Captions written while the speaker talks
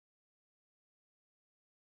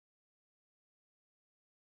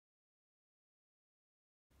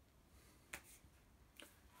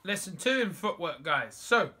Lesson 2 in footwork, guys.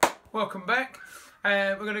 So, welcome back.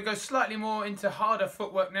 We're going to go slightly more into harder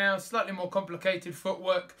footwork now, slightly more complicated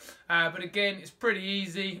footwork. But again, it's pretty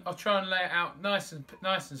easy. I'll try and lay it out nice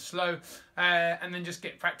and slow, and then just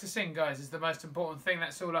get practicing, guys. Is the most important thing.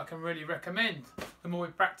 That's all I can really recommend. The more we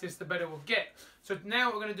practice, the better we'll get. So now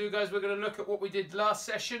what we're going to do, guys, we're going to look at what we did last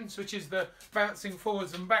session, which is the bouncing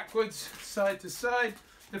forwards and backwards, side to side,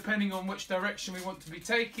 depending on which direction we want to be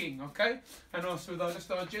taking, okay? And also with just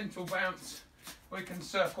our gentle bounce, we can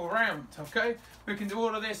circle round, okay? We can do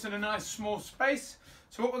all of this in a nice small space.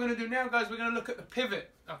 So what we're going to do now, guys, we're going to look at the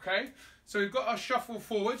pivot, okay? So we've got our shuffle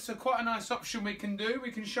forwards, so quite a nice option we can do.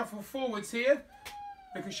 We can shuffle forwards here,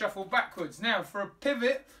 we can shuffle backwards. Now for a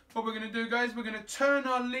pivot, what we're going to do, guys, we're going to turn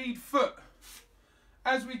our lead foot.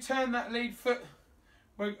 As we turn that lead foot,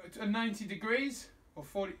 we're at 90 degrees, or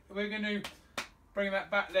 40, we're going to bring that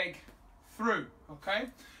back leg through, okay?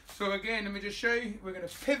 So again, let me just show you, we're going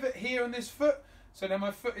to pivot here on this foot, so then my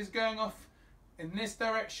foot is going off in this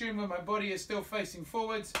direction where my body is still facing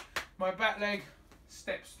forwards, my back leg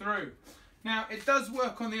steps through. Now, it does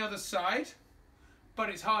work on the other side, but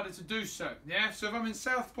it's harder to do so, yeah? So if I'm in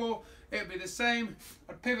southpaw, it'll be the same.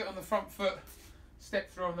 I'd pivot on the front foot, step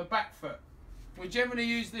through on the back foot. We generally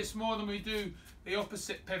use this more than we do the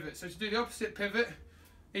opposite pivot. So to do the opposite pivot,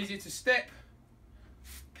 easier to step,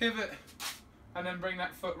 pivot, and then bring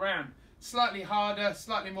that foot round. Slightly harder,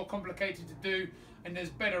 slightly more complicated to do, and there's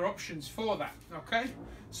better options for that, okay?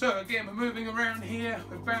 So again, we're moving around here,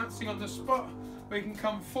 we're bouncing on the spot, we can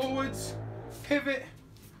come forwards, pivot,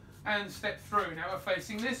 and step through. Now we're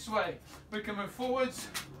facing this way, we can move forwards,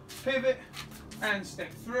 pivot, and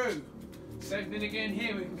step through. Same thing again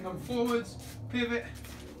here, we can come forwards, pivot,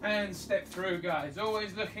 and step through, guys.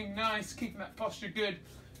 Always looking nice, keeping that posture good,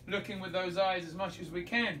 looking with those eyes as much as we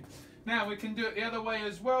can. Now we can do it the other way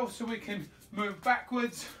as well, so we can move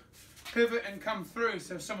backwards, pivot, and come through.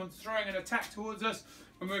 So if someone's throwing an attack towards us,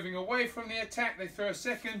 we're moving away from the attack, they throw a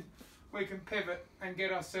second, we can pivot and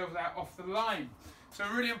get ourselves out off the line. So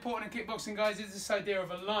really important in kickboxing, guys, is this idea of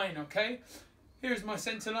a line, okay? Here's my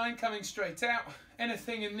center line coming straight out.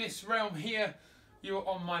 Anything in this realm here, you're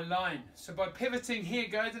on my line. So by pivoting here,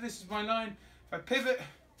 guys, this is my line. If I pivot,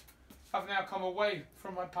 I've now come away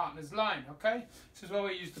from my partner's line, okay? This is where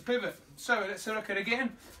we use the pivot. So let's look at it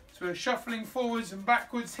again. So we're shuffling forwards and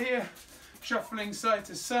backwards here, shuffling side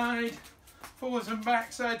to side, forwards and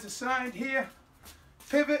back, side to side here,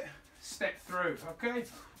 pivot, step through, okay?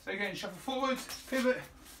 So again, shuffle forwards, pivot,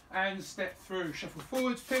 and step through. Shuffle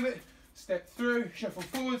forwards, pivot, step through, shuffle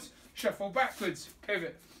forwards, shuffle backwards,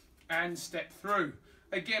 pivot, and step through.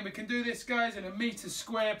 Again, we can do this, guys, in a metre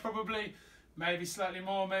square probably, maybe slightly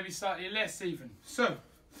more, maybe slightly less even. So,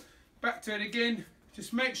 back to it again.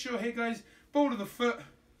 Just make sure here, guys, ball of the foot,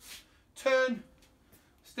 turn,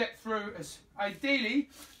 step through. As ideally,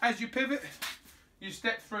 as you pivot, you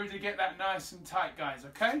step through to get that nice and tight, guys,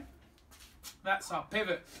 okay? That's our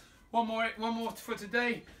pivot. One more for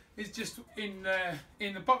today is just in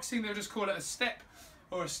the boxing, they'll just call it a step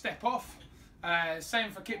or a step off.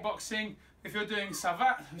 Same for kickboxing. If you're doing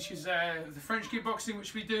savate, which is the French kickboxing,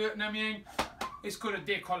 which we do at Namien, it's called a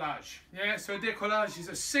decalage. Yeah, so a decalage is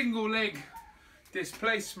a single leg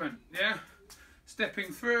displacement. Yeah,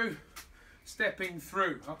 stepping through,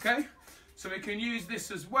 okay? So we can use this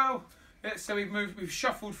as well. Let's say we've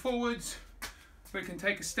shuffled forwards, we can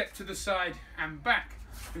take a step to the side and back.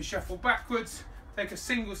 We shuffle backwards, take a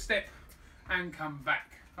single step and come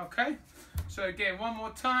back, okay? So again, one more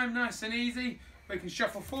time, nice and easy. We can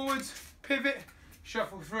shuffle forwards, pivot,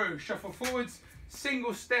 shuffle through, shuffle forwards,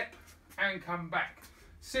 single step and come back,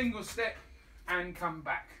 single step and come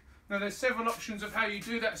back. Now there's several options of how you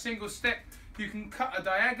do that single step. You can cut a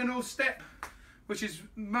diagonal step, which is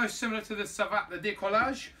most similar to the savate, the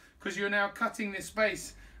décollage, because you're now cutting this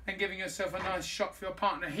space and giving yourself a nice shot for your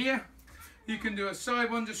partner here. You can do a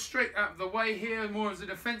side one just straight out of the way here, more as a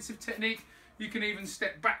defensive technique. You can even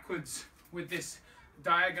step backwards with this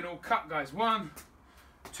diagonal cut, guys. 1,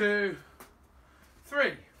 2,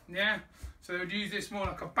 3, yeah? So they would use this more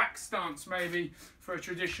like a back stance maybe for a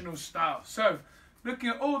traditional style. So looking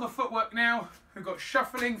at all the footwork now, we've got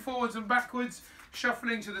shuffling forwards and backwards,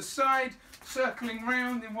 shuffling to the side, circling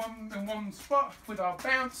round in one spot with our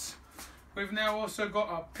bounce. We've now also got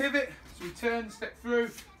our pivot, so we turn, step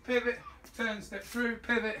through, pivot, turn, step through,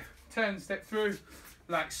 pivot, turn, step through,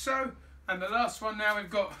 like so. And the last one now, we've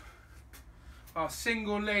got our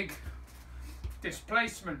single leg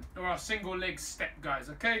displacement, or our single leg step, guys,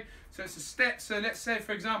 okay? So it's a step, so let's say,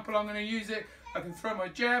 for example, I'm gonna use it, I can throw my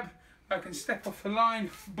jab, I can step off the line,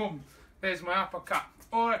 boom, there's my uppercut.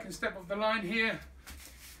 Or I can step off the line here,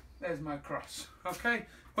 there's my cross, okay?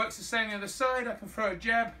 Works the same the other side. I can throw a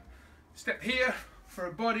jab, step here, for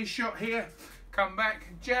a body shot here, come back,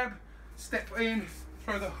 jab, step in,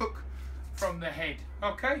 throw the hook from the head.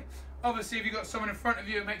 Okay? Obviously, if you've got someone in front of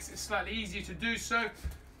you, it makes it slightly easier to do so.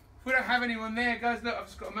 If we don't have anyone there, guys, look, I've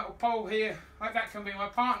just got a metal pole here. Like that can be my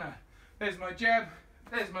partner. There's my jab,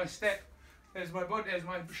 there's my step, there's my body, there's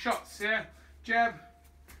my shots, yeah? Jab,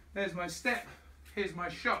 there's my step, here's my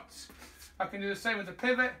shots. I can do the same with the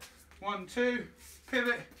pivot. 1, 2,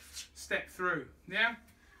 pivot, step through, yeah?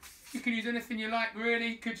 You can use anything you like,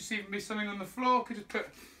 really. Could just even be something on the floor. Could just put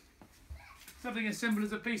something as simple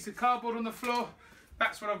as a piece of cardboard on the floor.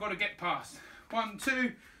 That's what I've got to get past. 1,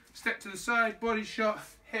 2, step to the side, body shot,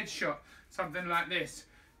 head shot. Something like this.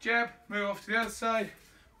 Jab, move off to the other side,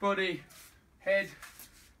 body, head,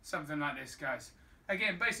 something like this, guys.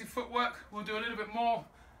 Again, basic footwork. We'll do a little bit more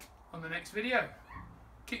on the next video.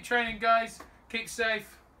 Keep training, guys. Keep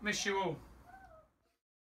safe. Miss you all.